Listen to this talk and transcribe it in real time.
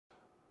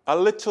A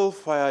little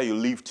fire you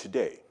leave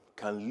today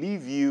can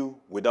leave you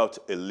without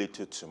a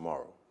little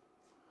tomorrow.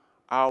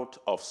 Out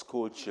of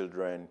school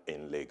children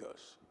in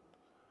Lagos.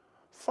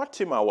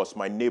 Fatima was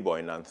my neighbor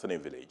in Anthony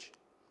Village.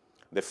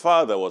 The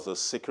father was a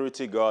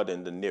security guard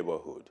in the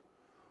neighborhood.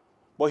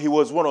 But he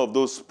was one of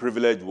those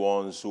privileged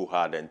ones who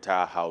had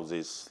entire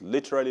houses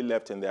literally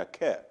left in their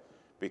care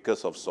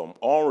because of some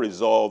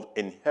unresolved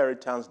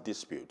inheritance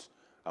dispute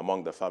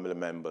among the family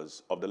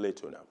members of the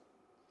late owner.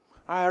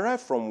 I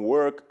arrived from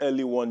work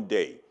early one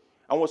day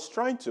and was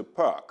trying to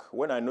park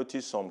when I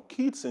noticed some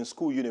kids in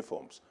school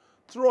uniforms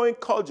throwing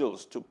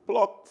cudgels to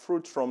pluck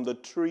fruit from the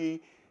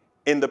tree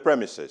in the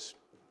premises.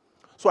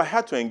 So I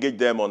had to engage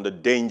them on the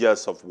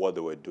dangers of what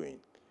they were doing.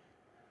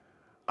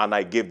 And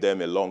I gave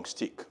them a long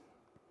stick.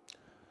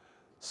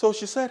 So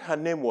she said her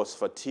name was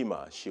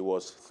Fatima. She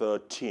was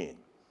 13,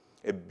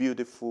 a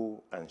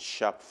beautiful and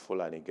sharp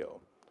Fulani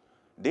girl.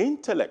 The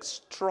intellect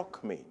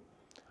struck me,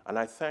 and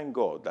I thank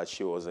God that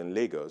she was in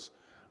Lagos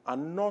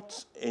and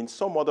not in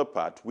some other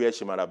part where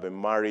she might have been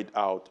married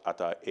out at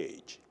her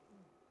age.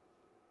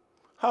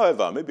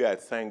 However, maybe I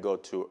thank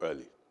God too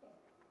early.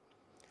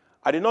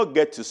 I did not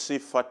get to see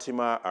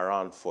Fatima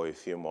around for a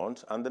few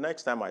months, and the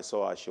next time I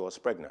saw her, she was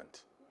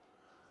pregnant.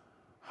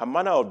 Her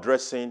manner of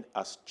dressing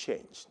has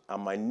changed,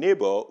 and my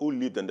neighbor, who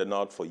lived in the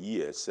north for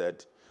years,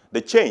 said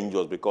the change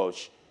was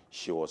because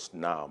she was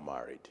now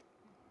married.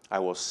 I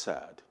was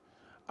sad.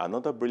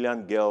 Another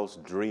brilliant girl's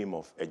dream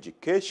of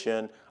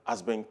education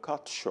has been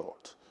cut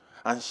short,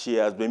 and she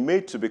has been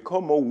made to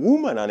become a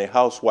woman and a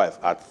housewife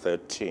at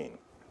 13.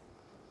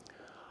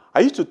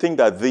 I used to think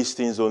that these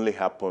things only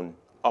happen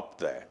up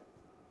there.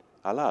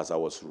 Alas, I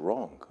was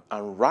wrong.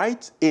 And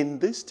right in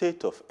this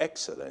state of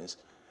excellence,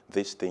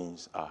 these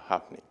things are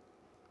happening.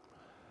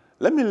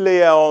 Let me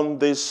layer on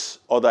this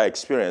other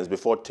experience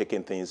before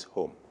taking things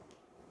home.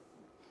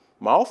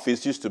 My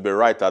office used to be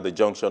right at the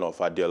junction of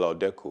Adeola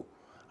Odeku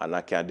and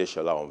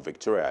Akin-Adeshola on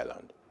Victoria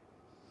Island.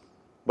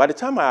 By the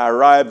time I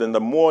arrived in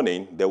the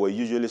morning, there were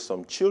usually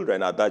some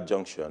children at that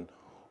junction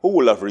who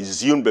would have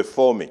resumed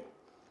before me.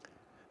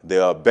 They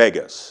are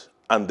beggars,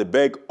 and they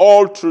beg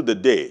all through the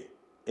day.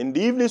 In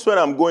the evenings when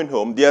I'm going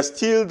home, they are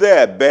still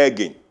there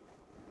begging.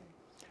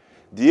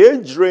 The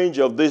age range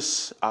of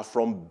this are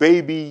from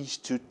babies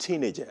to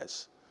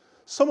teenagers.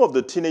 Some of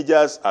the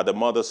teenagers are the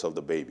mothers of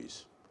the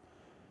babies.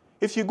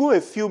 If you go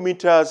a few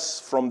meters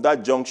from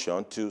that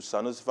junction to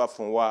Sanusifa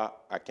Funwa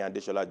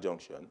Akin-Adeshola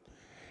junction,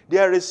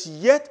 there is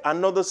yet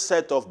another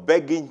set of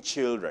begging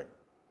children.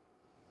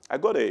 I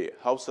got a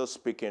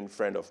Hausa-speaking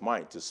friend of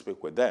mine to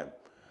speak with them,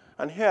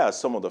 and here are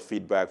some of the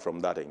feedback from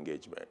that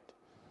engagement.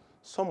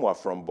 Some were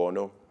from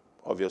Borno,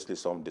 obviously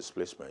some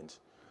displacement.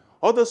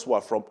 Others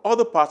were from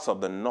other parts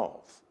of the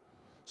north.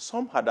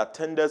 Some had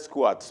attended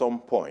school at some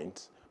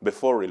point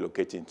before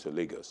relocating to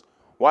Lagos,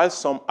 while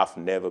some have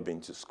never been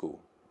to school.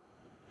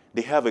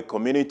 They have a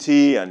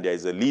community and there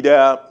is a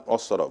leader, all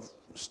sort of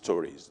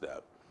stories there.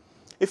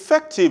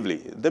 Effectively,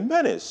 the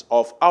menace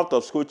of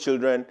out-of-school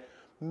children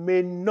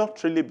may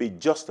not really be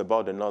just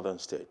about the northern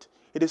state.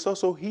 It is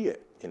also here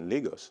in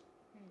Lagos.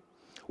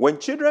 When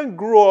children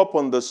grow up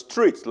on the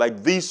streets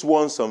like these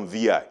ones on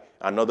VI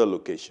and other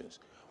locations,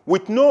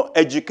 with no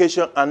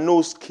education and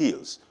no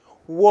skills,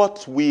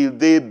 what will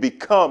they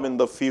become in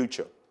the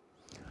future?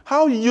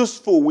 How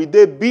useful will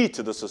they be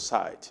to the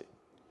society?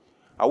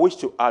 I wish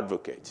to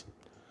advocate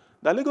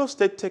that Lagos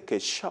State take a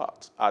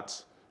shot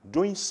at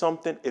doing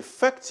something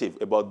effective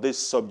about this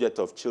subject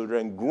of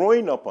children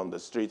growing up on the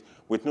street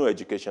with no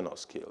education or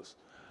skills,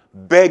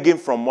 begging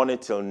from morning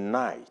till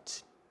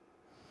night.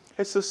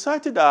 A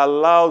society that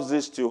allows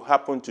this to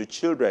happen to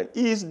children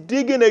is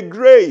digging a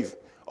grave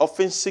of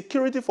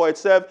insecurity for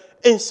itself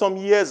in some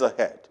years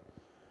ahead.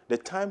 The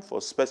time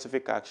for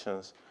specific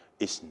actions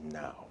is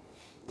now.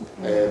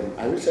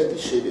 I recently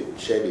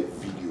shared a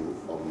video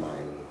on my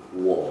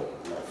wall,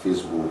 my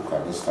Facebook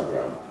and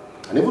Instagram,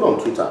 and even on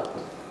Twitter,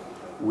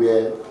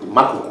 where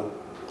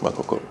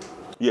Makoko.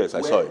 Yes,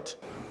 I saw it.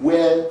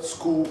 Where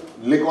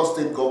Lagos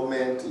State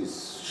government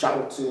is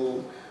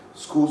shouting,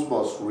 schools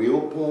must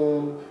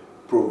reopen,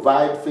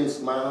 provide face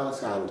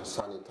masks and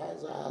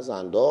sanitizers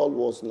and all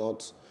was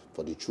not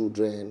for the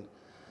children.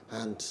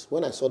 And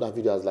when I saw that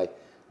video, I was like,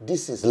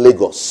 this is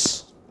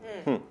Lagos.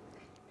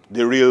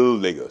 The real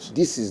Lagos.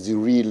 This is the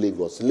real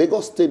Lagos.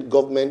 Lagos State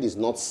government is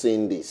not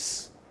saying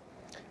this.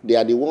 They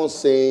are the ones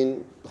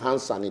saying hand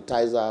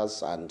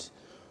sanitizers and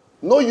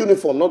no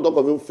uniform, not talk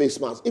about face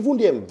masks, even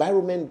the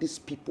environment these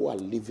people are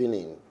living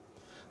in.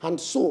 And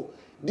so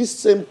this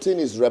same thing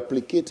is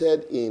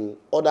replicated in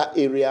other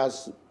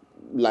areas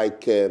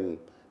like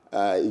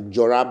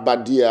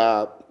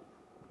Jorabadia,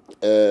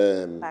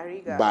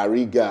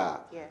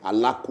 Bariga, yes,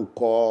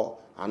 Alakuko,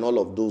 and all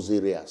of those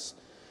areas.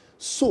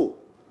 So,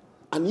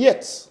 and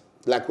yet,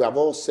 like we have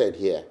all said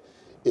here,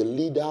 a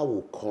leader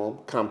will come,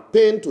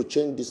 campaign to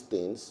change these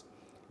things,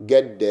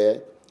 get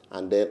there,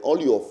 and then all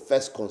your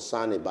first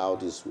concern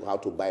about is how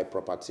to buy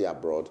property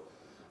abroad,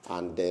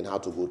 and then how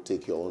to go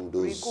take your own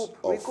dose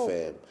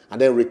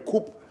and then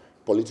recoup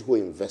political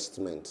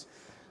investment.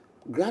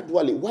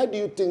 Gradually, why do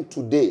you think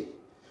today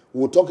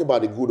we'll talk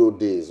about the good old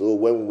days. Oh,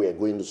 when we were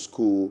going to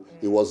school,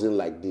 it wasn't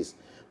like this.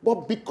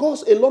 But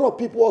because a lot of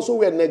people also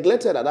were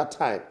neglected at that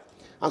time,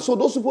 and so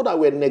those people that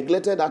were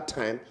neglected at that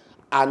time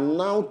are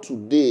now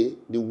today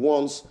the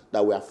ones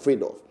that we're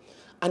afraid of.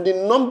 And the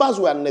numbers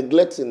we are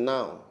neglecting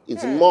now,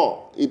 it's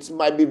more. It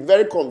might be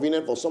very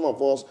convenient for some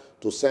of us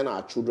to send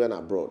our children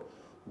abroad.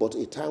 But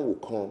a time will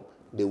come,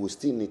 they will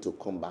still need to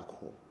come back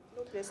home.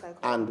 No place like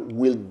and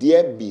will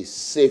there be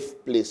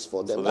safe place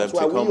for them? That's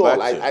why we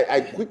all,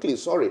 I quickly,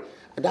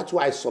 that's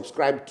why I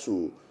subscribe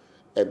to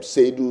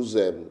Seidu's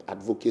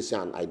advocacy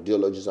and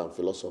ideologies and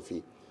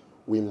philosophy.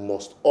 We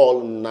must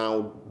all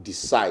now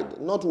decide,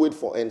 not wait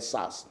for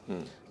NSAS,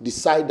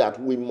 decide that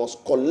we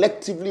must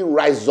collectively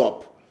rise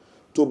up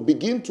to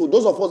begin to,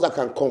 those of us that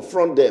can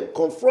confront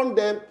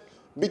them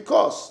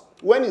because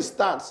when it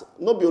starts,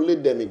 not only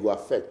them, it will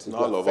affect. It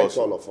will affect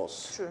all of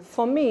us. True.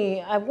 For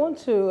me, I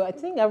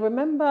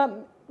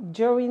remember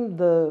during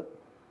the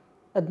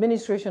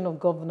administration of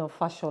Governor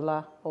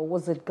Fashola, or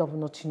was it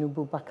Governor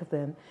Tinubu back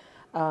then,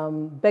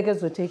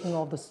 beggars were taking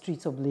off the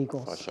streets of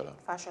Lagos. Fashola.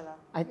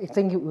 I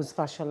think it was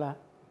Fashola.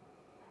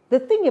 The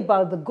thing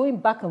about the going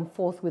back and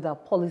forth with our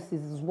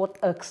policies is what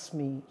irks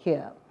me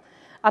here.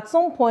 At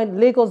some point,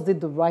 Lagos did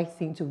the right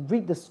thing to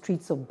rid the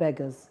streets of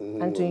beggars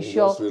and to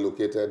ensure... Just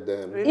relocated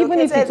them. Even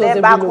if it was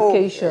a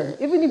relocation.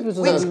 Even if it was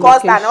a relocation. Which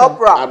caused an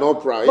uproar. An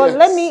uproar, But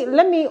yes.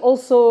 let me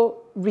also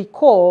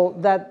recall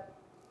that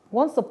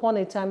once upon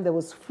a time, there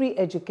was free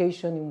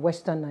education in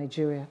Western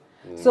Nigeria.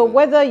 So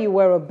whether you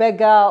were a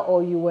beggar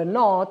or you were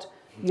not,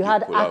 you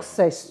had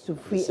access to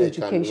free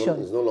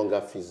education. It's no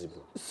longer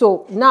feasible.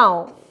 So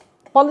now,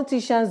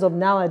 politicians of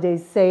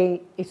nowadays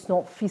say it's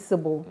not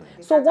feasible.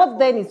 So what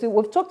then is it?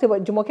 We've talked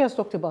about, Jumoke has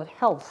talked about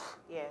health.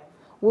 Yeah.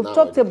 We've Now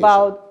talked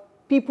about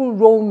people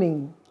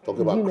roaming. Talk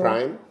about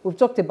crime. We've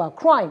talked about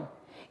crime.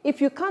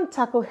 If you can't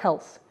tackle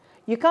health,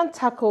 you can't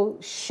tackle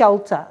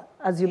shelter,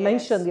 as you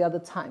mentioned the other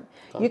time.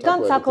 You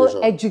can't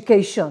tackle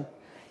education.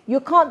 You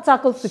can't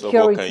tackle security.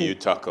 So what can you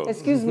tackle?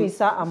 Excuse me,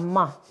 sir, and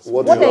ma.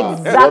 What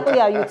exactly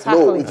are you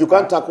tackling? No, if you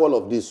can't tackle all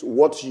of this,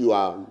 what you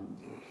are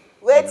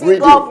Waiting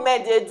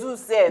government they do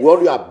say.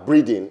 what you are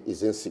breeding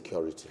is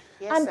insecurity.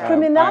 Yes, and sir.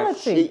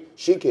 criminality.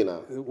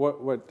 Shikina.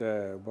 What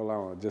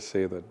Gbolahan will just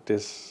say that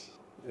this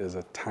is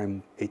a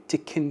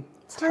ticking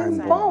Time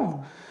time bomb.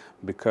 bomb.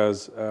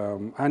 Because,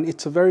 and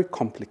it's a very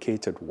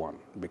complicated one,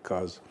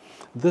 because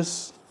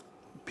this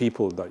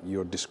people that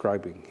you're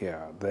describing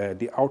here, they're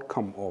the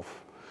outcome of,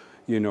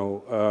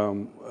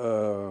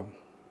 a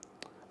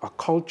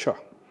culture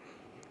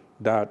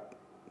that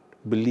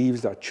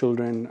believes that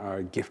children are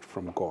a gift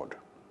from God.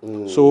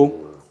 So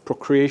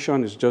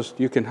procreation is just,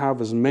 you can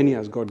have as many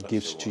as God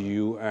gives to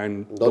you,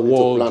 and the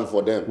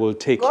world will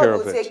take care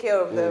of it. God will take care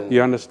of them.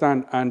 You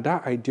understand? And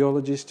that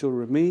ideology still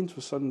remains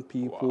for certain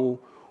people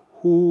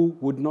who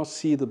would not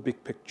see the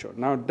big picture.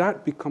 Now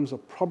that becomes a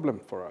problem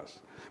for us,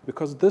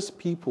 because these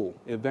people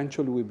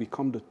eventually will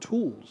become the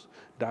tools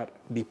that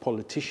the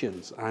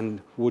politicians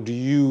and would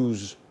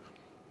use,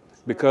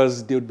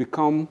 because they would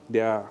become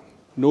their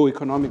no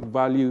economic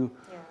value,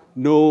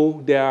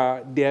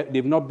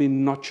 they've not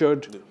been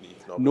nurtured,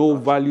 no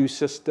value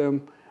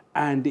system,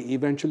 and they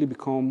eventually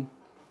become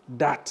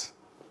that.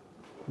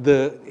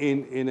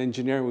 In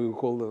engineering, we would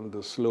call them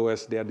the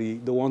slowest. They're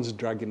the ones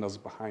dragging us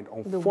behind.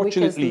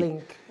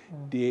 Unfortunately,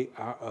 they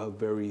are a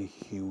very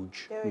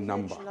huge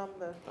number.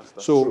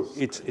 So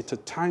it's a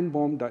time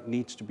bomb that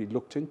needs to be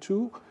looked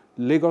into.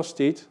 Lagos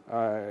State,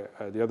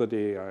 the other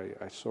day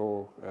I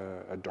saw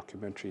a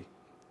documentary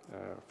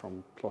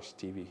from Plus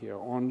TV here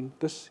on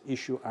this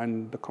issue,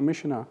 and the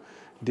commissioner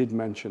did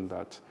mention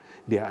that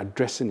they are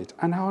addressing it.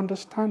 And I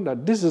understand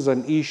that this is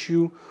an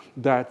issue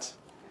that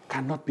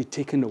cannot be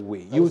taken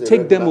away. You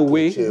take them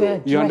away,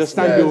 you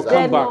understand, they will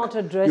come back.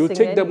 You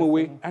take them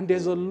away, and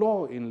there's a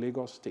law in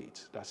Lagos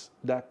State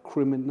that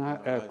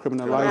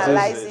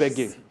criminalizes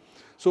begging.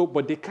 So,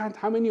 but they can't,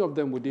 how many of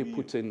them would they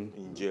put in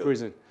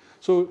prison?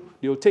 So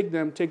they'll take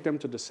them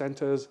to the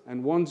centers,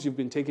 and once you've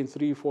been taken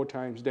 3-4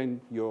 times, then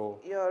you're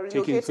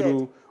taken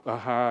through,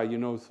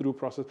 through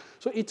process.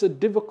 So it's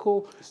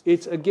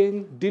it's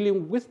again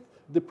dealing with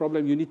the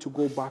problem. You need to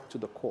go back to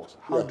the cause.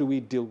 How do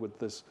we deal with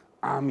this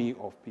army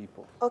of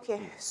people?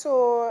 Okay,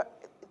 so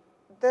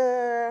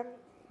they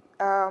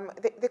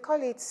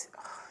call it,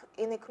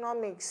 in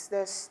economics,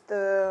 there's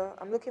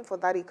I'm looking for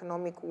that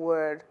economic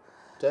word.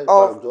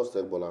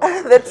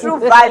 The true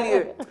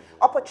value.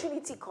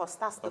 Opportunity cost,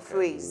 that's the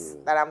phrase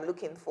that I'm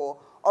looking for,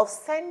 of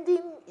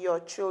sending your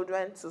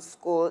children to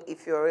school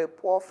if you're a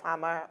poor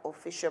farmer or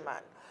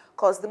fisherman.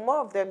 Because the more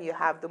of them you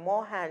have, the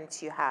more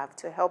hands you have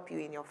to help you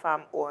in your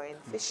farm or in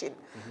fishing.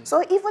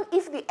 So even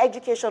if the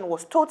education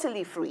was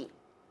totally free,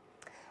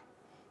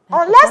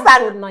 unless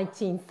than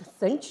 19th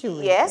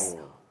century. Yes,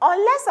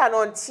 unless and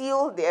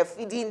until they're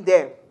feeding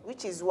them,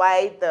 which is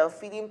why the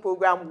feeding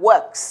program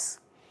works.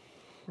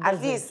 At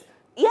least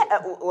Yeah,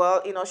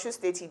 well, in Osun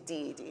State he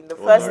did. In the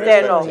first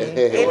tenure.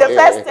 In the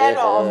first tenure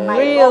of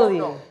my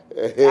governor.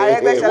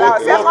 Second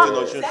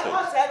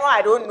tenure,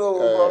 I don't know.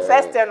 But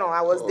first tenure,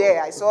 I was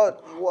there. I saw it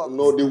work.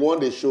 No, the one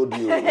they showed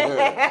you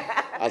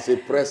as a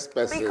press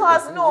person.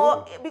 Because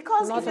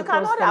if you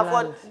cannot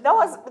afford,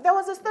 there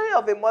was a story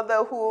of a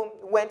mother who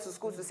went to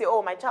school to say,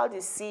 oh, my child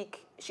is sick.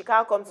 She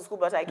can't come to school,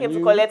 but I came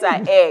to collect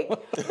her egg.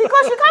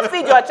 Because you can't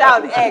feed your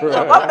child egg.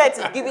 The government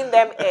is giving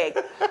them egg.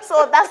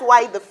 So that's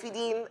why the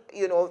feeding,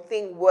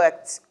 thing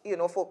worked,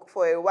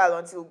 for a while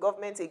until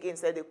government again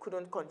said they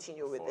couldn't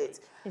continue with it.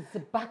 It's the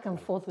back and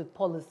forth with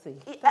policy.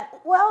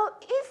 Well,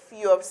 if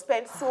you have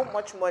spent so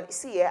much money,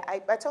 see,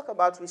 I talk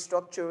about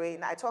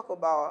restructuring. I talk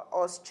about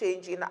us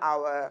changing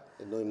our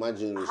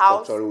imagine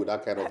restructuring with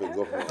that kind of a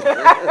government.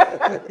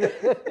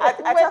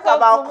 I talk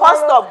about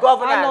cost of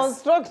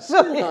governance.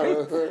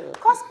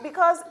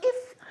 Because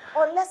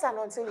unless and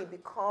until it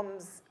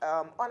becomes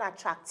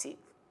unattractive,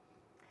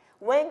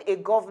 when a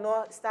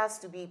governor starts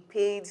to be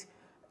paid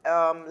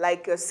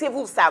like a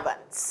civil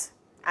servant,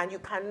 and you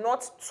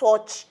cannot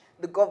touch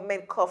the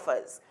government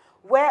coffers,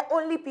 where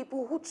only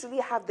people who truly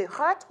have the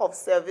heart of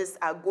service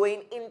are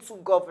going into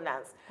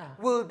governance,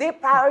 will they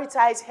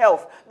prioritize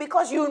health?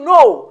 Because you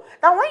know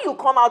that when you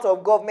come out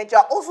of government, you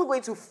are also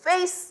going to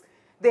face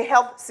the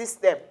health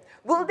system.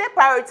 Will they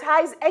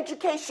prioritize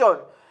education?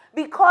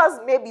 Because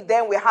maybe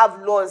then we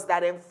have laws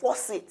that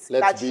enforce it,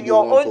 that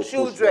your own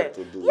children.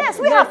 Yes,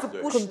 we have to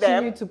push them.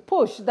 Continue to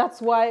push.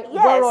 That's why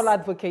we're all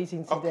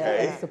advocating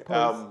today, I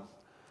suppose.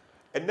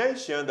 A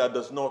nation that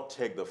does not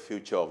take the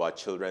future of our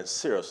children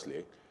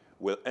seriously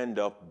will end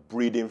up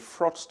breeding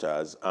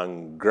fraudsters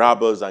and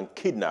grabbers and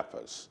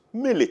kidnappers,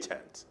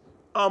 militants,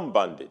 armed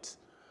bandits,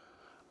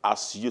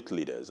 as youth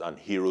leaders and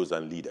heroes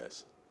and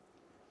leaders.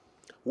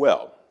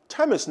 Well,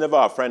 time is never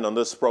a friend on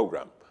this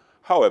program.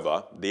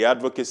 However, the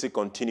advocacy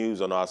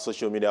continues on our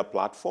social media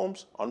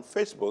platforms on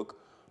Facebook,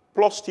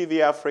 Plus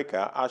TV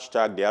Africa,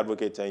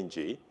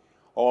 #TheAdvocateNG,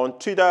 or on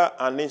Twitter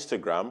and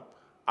Instagram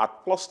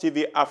at Plus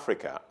TV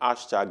Africa,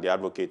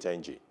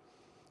 #TheAdvocateNG.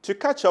 To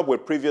catch up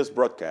with previous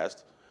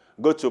broadcasts,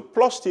 go to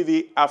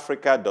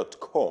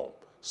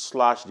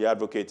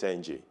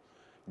plustvafrica.com/TheAdvocateNG.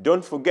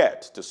 Don't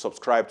forget to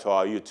subscribe to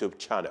our YouTube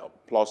channel,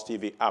 Plus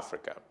TV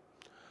Africa.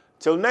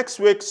 Till next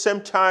week, same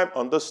time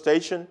on this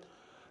station,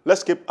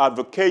 let's keep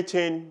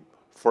advocating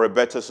for a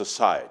better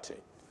society.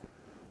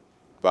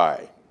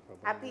 Bye.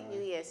 Happy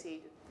New Year,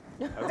 Sage.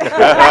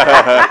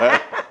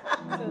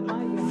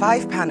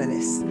 5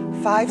 panelists,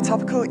 5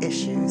 topical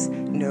issues,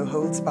 no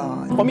holds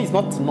barred. For me, it's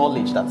not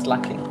knowledge that's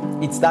lacking.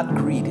 It's that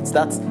greed. It's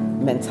that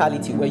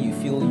mentality where you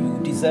feel you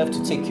deserve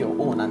to take your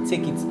own and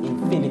take it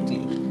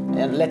infinitely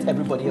and let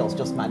everybody else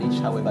just manage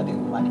however they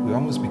will manage. We're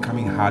almost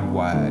becoming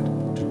hardwired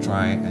to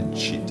try and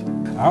cheat.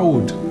 I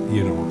would,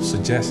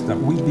 suggest that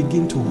we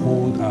begin to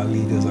hold our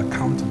leaders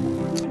accountable.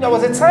 There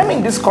was a time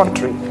in this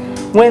country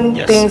when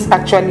things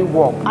actually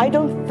work. I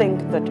don't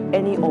think that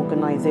any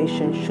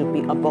organization should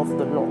be above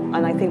the law.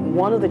 And I think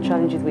one of the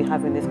challenges we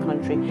have in this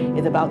country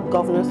is about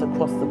governance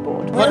across the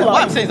board. But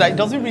what I'm saying is that it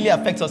doesn't really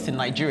affect us in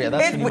Nigeria.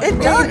 That's really it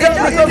does.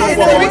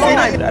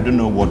 I don't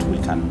know what we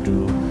can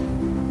do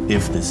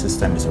if the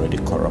system is already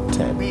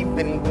corrupted. We've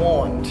been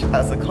warned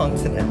as a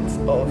continent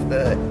of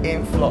the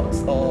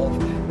influx of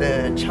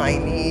the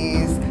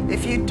Chinese.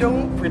 If you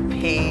don't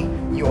repay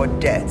your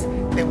debt,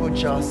 they will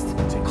just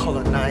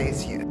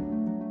colonize you.